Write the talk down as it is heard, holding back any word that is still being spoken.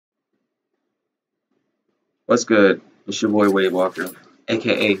What's good? It's your boy Wade Walker,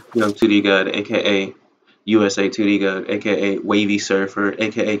 aka Young 2D God, aka USA 2D God, aka Wavy Surfer,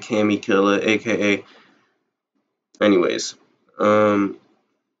 aka Cammy Killer, aka. Anyways, I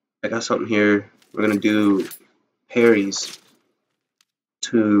got something here. We're gonna do parries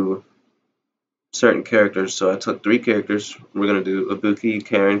to certain characters. So I took 3 characters. We're gonna do Ibuki,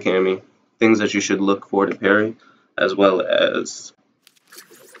 Karin, Cammy, things that you should look for to parry, as well as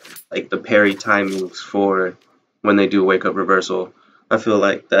like the parry timings for when they do wake up reversal. I feel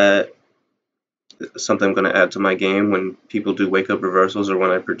like that is something I'm going to add to my game when people do wake up reversals or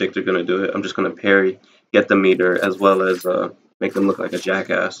when I predict they're going to do it. I'm just going to parry, get the meter, as well as make them look like a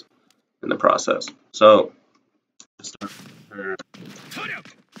jackass in the process. So,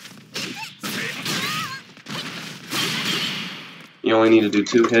 you only need to do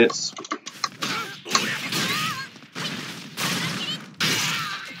 2 hits.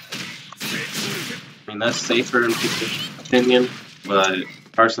 I mean, that's safer in people's opinion, but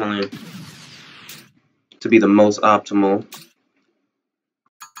personally, to be the most optimal,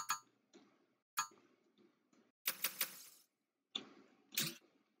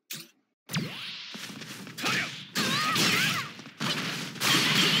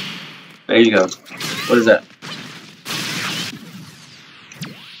 there you go. What is that?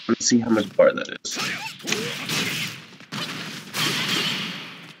 Let's see how much bar that is.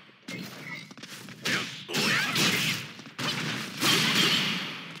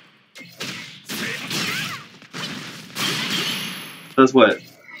 That's what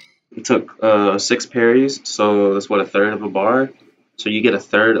it took 6 parries, so that's what, a third of a bar. So you get a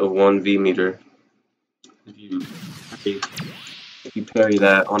third of 1 V meter if you parry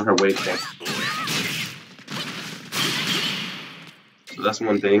that on her wake up. So that's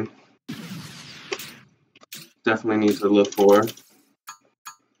one thing. Definitely need to look for.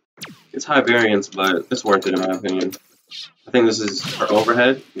 It's high variance, but it's worth it in my opinion. I think this is her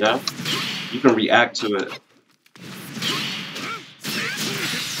overhead, yeah? You can react to it.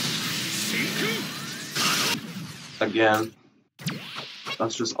 Again,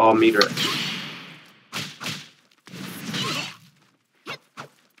 that's just all meter.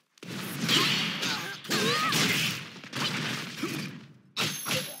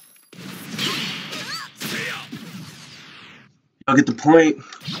 I'll get the point.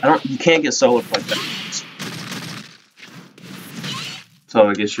 You can't get solo like that. So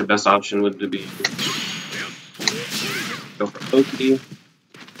I guess your best option would be go for Oki,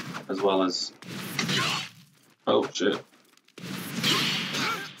 as well as, oh shit,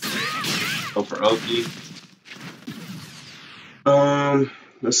 go for Oki.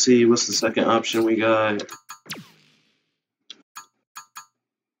 Let's see, what's the second option we got?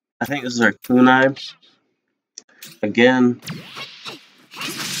 I think this is our kunai. Again,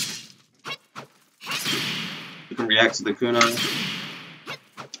 you can react to the kunai.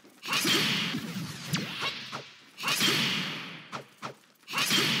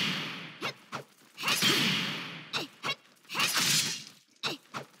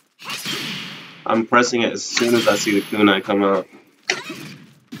 I'm pressing it as soon as I see the kunai come out.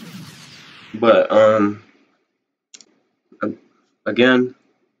 But, again,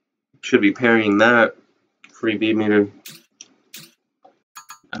 should be parrying that. Free B meter.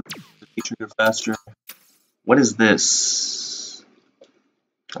 Trigger faster. What is this?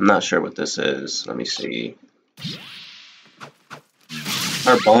 I'm not sure what this is. Let me see.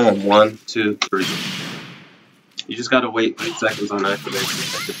 Our bomb. 1, 2, 3. You just gotta wait 8 seconds on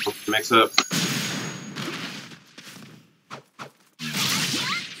activation. Mix up.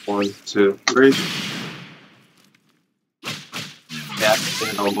 1, 2, 3.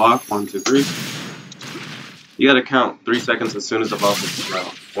 Activate on block. 1, 2, 3. You gotta count 3 seconds as soon as the ball comes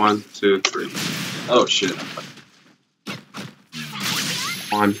out. 1, 2, 3. Oh shit.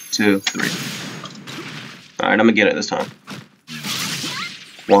 1, 2, 3. Alright, I'm gonna get it this time.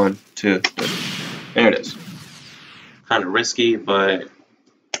 1, 2, 3. There it is. Kind of risky, but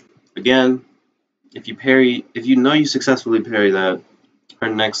again, if you know you successfully parry that, her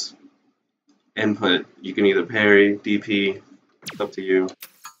next input, you can either parry, DP, it's up to you.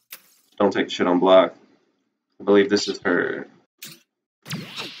 Don't take shit on block. I believe this is her.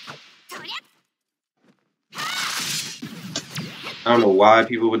 I don't know why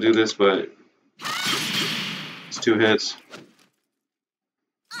people would do this, but it's 2 hits.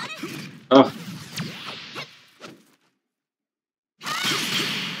 Oh.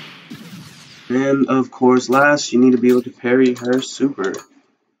 And of course, last, you need to be able to parry her super.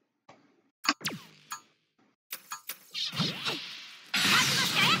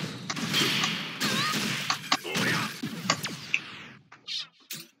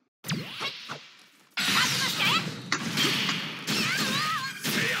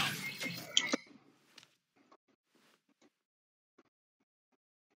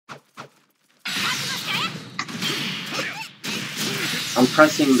 I'm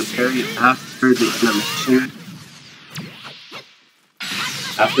pressing the parry after the animation.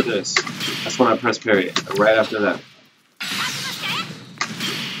 After this. That's when I press parry. Right after that.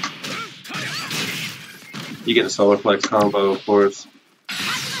 You get a solar flex combo, of course.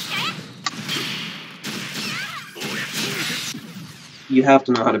 You have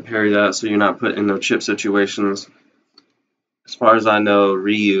to know how to parry that so you're not put in no chip situations. As far as I know,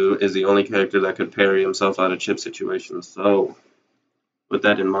 Ryu is the only character that could parry himself out of chip situations. So, with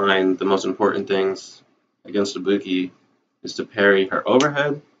that in mind, the most important things against Ibuki is to parry her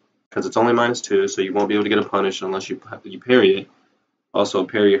overhead, because it's only -2, so you won't be able to get a punish unless you parry it. Also,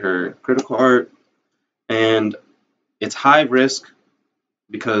 parry her critical art, and it's high risk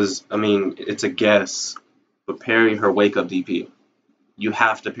because, I mean, it's a guess, but parry her wake-up DP. You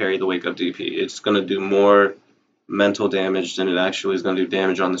have to parry the wake-up DP. It's going to do more mental damage than it actually is going to do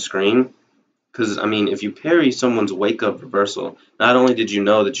damage on the screen. Because, I mean, if you parry someone's wake-up reversal, not only did you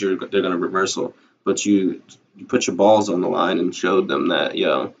know that they're going to reversal, but you put your balls on the line and showed them that,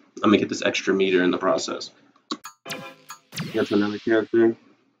 yo, I'm going to get this extra meter in the process. Get to another character.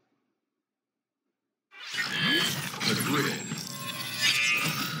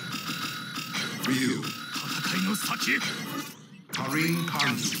 Ryu. Karin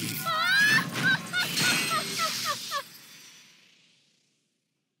Karnsuki.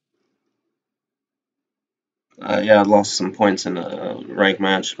 Yeah, I lost some points in a rank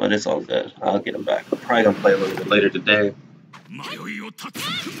match, but it's all good. I'll get them back. I'm probably going to play a little bit later today.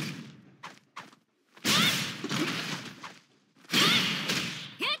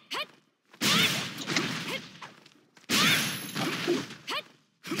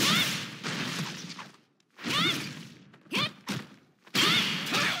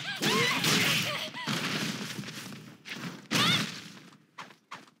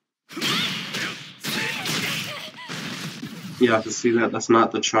 You have to see that. That's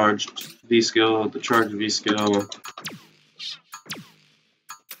not the charged V skill. The charged V skill.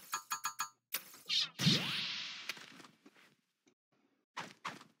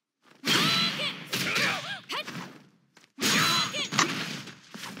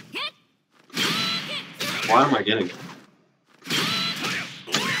 Why am I getting it?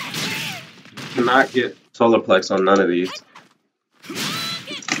 You cannot get solar plex on none of these.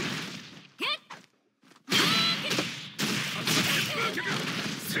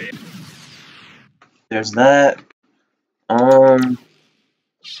 There's that.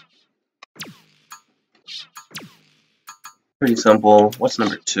 Pretty simple. What's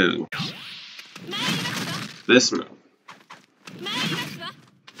number 2? This move.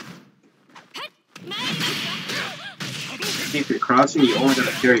 If you're crouching, you only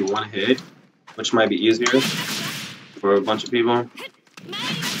gotta carry one hit, which might be easier for a bunch of people.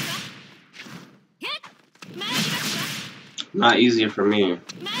 Not easier for me.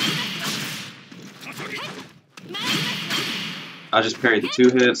 I just parried the 2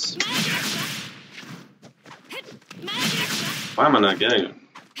 hits. Why am I not getting it?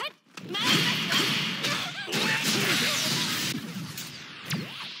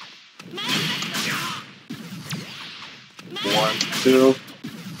 One, two.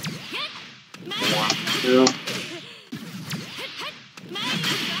 1, 2.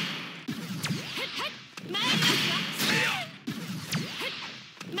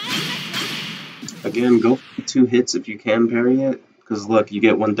 Again, go for 2 hits if you can parry it, because look, you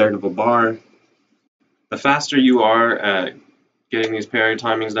get 1/3 of a bar. The faster you are at getting these parry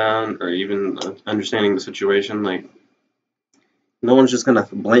timings down, or even understanding the situation, like, no one's just gonna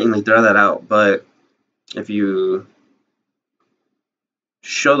blatantly throw that out, but if you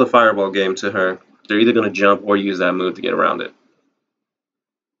show the fireball game to her, they're either gonna jump or use that move to get around it.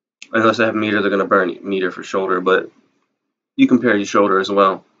 Unless they have meter, they're gonna burn meter for shoulder, but you can parry shoulder as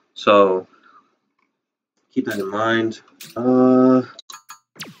well. So keep that in mind.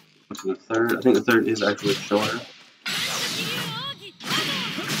 What's the third? I think the third is actually shoulder.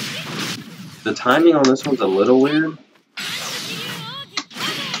 The timing on this one's a little weird.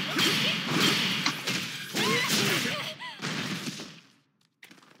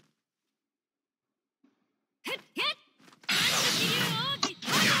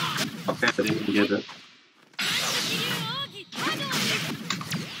 Okay, I didn't even get it.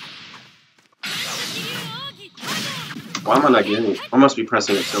 Why am I not getting it? I must be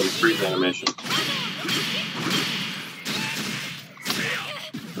pressing it till the freeze animation.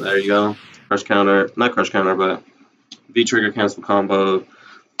 There you go. Crush counter. Not crush counter, but V trigger cancel combo.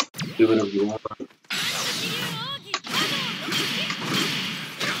 Do whatever you want.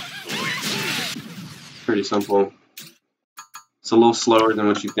 Pretty simple. It's a little slower than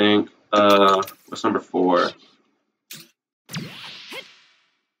what you think. What's number 4?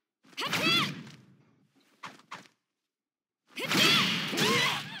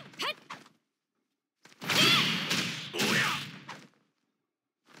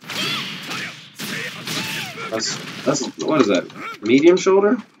 That's what is that? Medium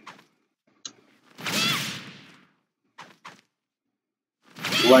shoulder?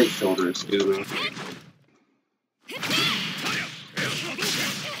 Light shoulder, excuse me.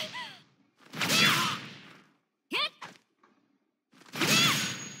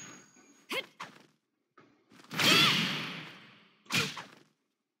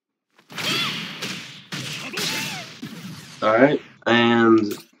 Alright,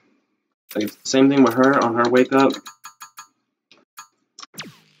 and like, same thing with her on her wake up.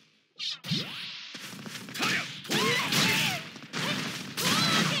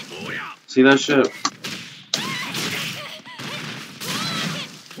 See that shit?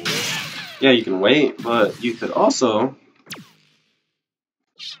 Yeah, you can wait, but you could also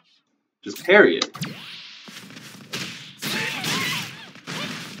just parry it.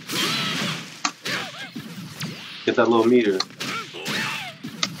 Get that little meter.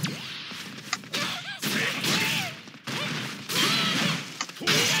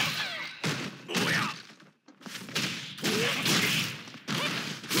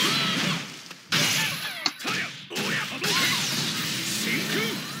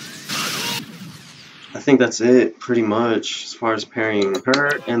 I think that's it, pretty much, as far as parrying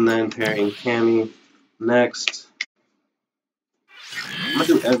her, and then parrying Cammy next. I'm gonna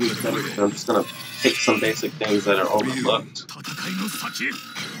do everything. I'm just gonna pick some basic things that are overlooked,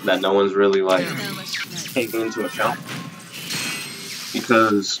 that no one's really like taking into account,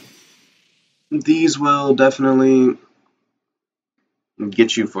 because these will definitely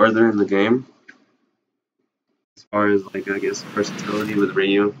get you further in the game, as far as like I guess versatility with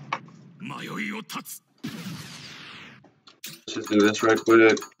Ryu. Let's just do this right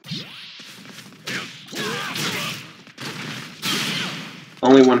quick.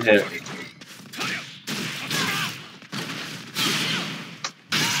 Only one hit.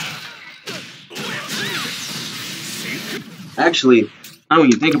 Actually, I don't know what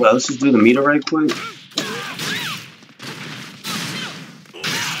you think about it. Let's just do the meter right quick.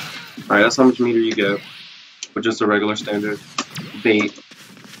 Alright, that's how much meter you get with just a regular standard bait.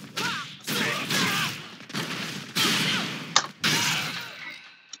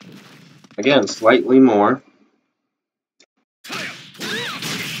 Again, slightly more.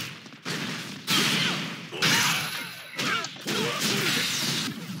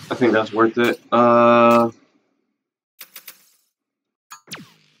 I think that's worth it.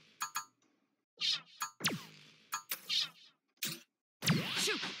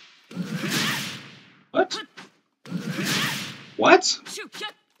 What? What?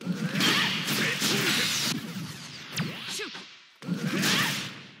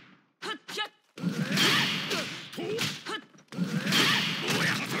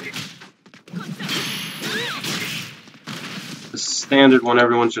 The standard one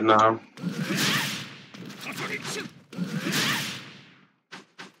everyone should know.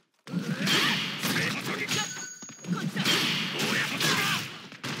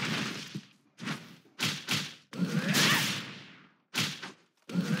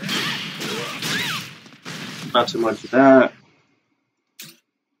 Not too much of that.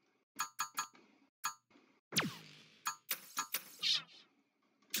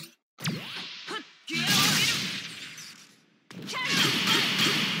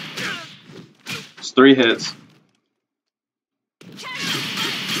 It's 3 hits.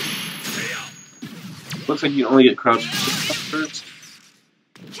 Looks like you only get crouched first.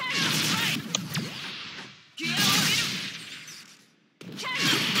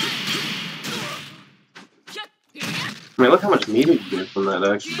 I mean, look how much meter you get from that,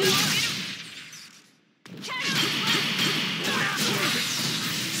 actually.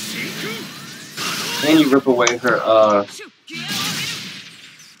 And you rip away her,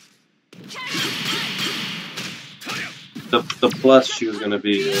 the plus she was gonna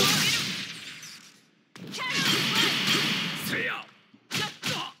be.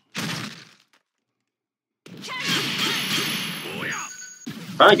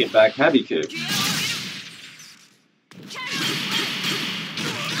 Trying to get back heavy kick.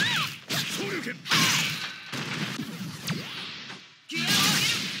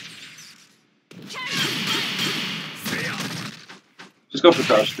 Just go for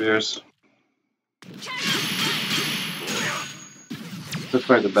crouch spears. That's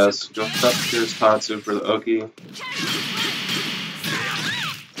probably the best. Go for crouch spears, Tatsu for the Oki.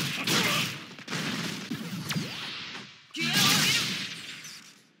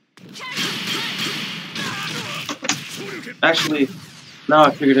 Actually, now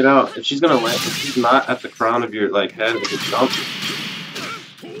I figured it out. If she's gonna land, if she's not at the crown of your like head of the jump,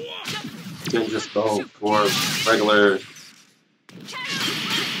 you can just go for regular.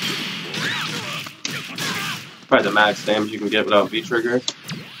 probably the max damage you can get without V-trigger.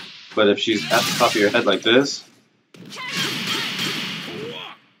 But if she's at the top of your head like this,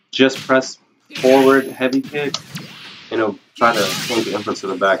 just press forward heavy kick, and it'll try to change the inputs to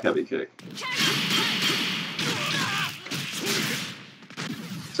the back heavy kick.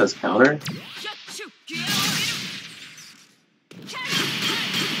 It says counter.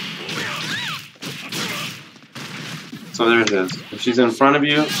 So there it is. If she's in front of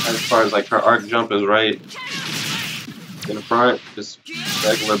you, as far as like her arc jump is right in the front, just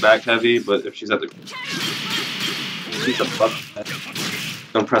regular back heavy. But if she's at the, she's above that,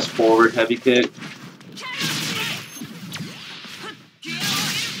 don't press forward heavy kick.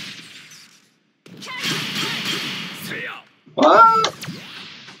 What?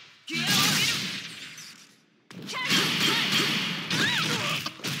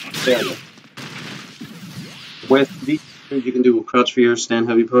 There you go. With V, you can do crouch fears, stand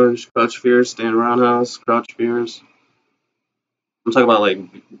heavy punch, crouch fears, stand roundhouse, crouch fears. I'm talking about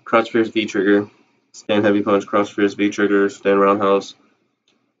like crouch fears V trigger, stand heavy punch, crouch fears V trigger, stand roundhouse.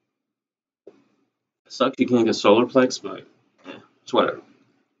 It sucks you can't get solar plex, but yeah, it's whatever.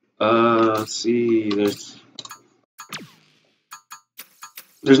 Let's see,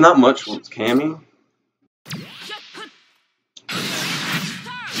 there's not much with Cammy.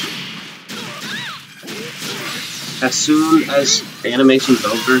 As soon as the animation's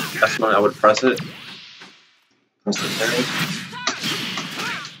over, that's when I would press it. Press the parry.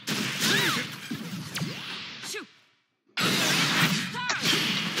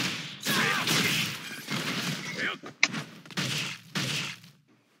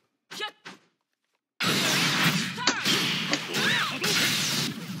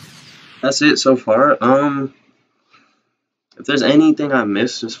 That's it so far. If there's anything I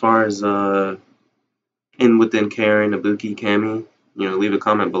missed as far as within Karin, Ibuki, Cammy, leave a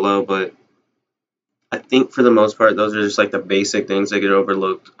comment below. But I think for the most part, those are just like the basic things that get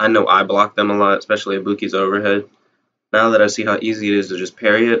overlooked. I know I block them a lot, especially Ibuki's overhead. Now that I see how easy it is to just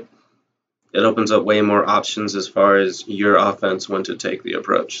parry it, it opens up way more options as far as your offense when to take the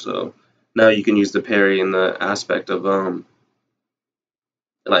approach. So now you can use the parry in the aspect of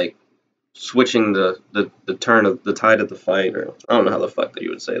like switching the turn of the tide of the fight, or I don't know how the fuck that you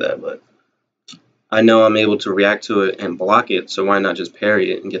would say that, but I know I'm able to react to it and block it, so why not just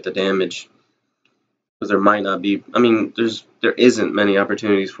parry it and get the damage? Because there might not be, I mean, there isn't many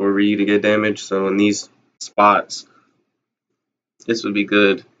opportunities for Ryu to get damage, so in these spots, this would be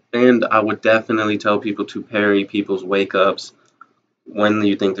good. And I would definitely tell people to parry people's wake-ups when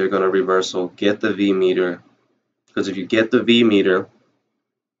you think they're going to reversal. Get the V meter, because if you get the V meter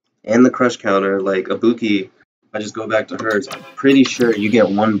and the crush counter, like Ibuki, I just go back to hers, I'm pretty sure you get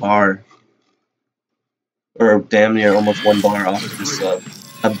 1 bar, or damn near almost 1 bar off of this,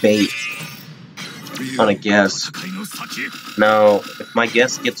 a bait on a guess. Now, if my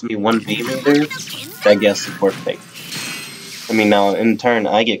guess gets me 1 V meter, that guess is worth taking. I mean, now, in turn,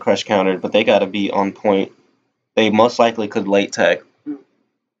 I get crush countered, but they gotta be on point. They most likely could late tech,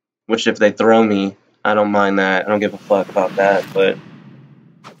 which if they throw me, I don't mind that. I don't give a fuck about that, but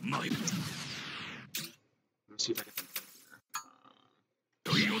let me see if I can.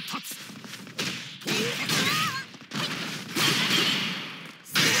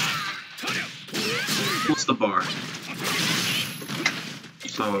 What's the bar?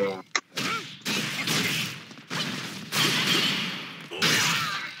 So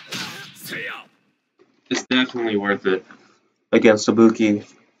it's definitely worth it against Ibuki.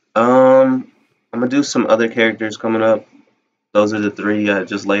 I'm gonna do some other characters coming up. Those are the 3 I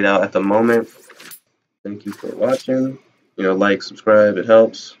just laid out at the moment. Thank you for watching. Like, subscribe, it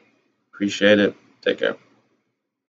helps. Appreciate it. Take care.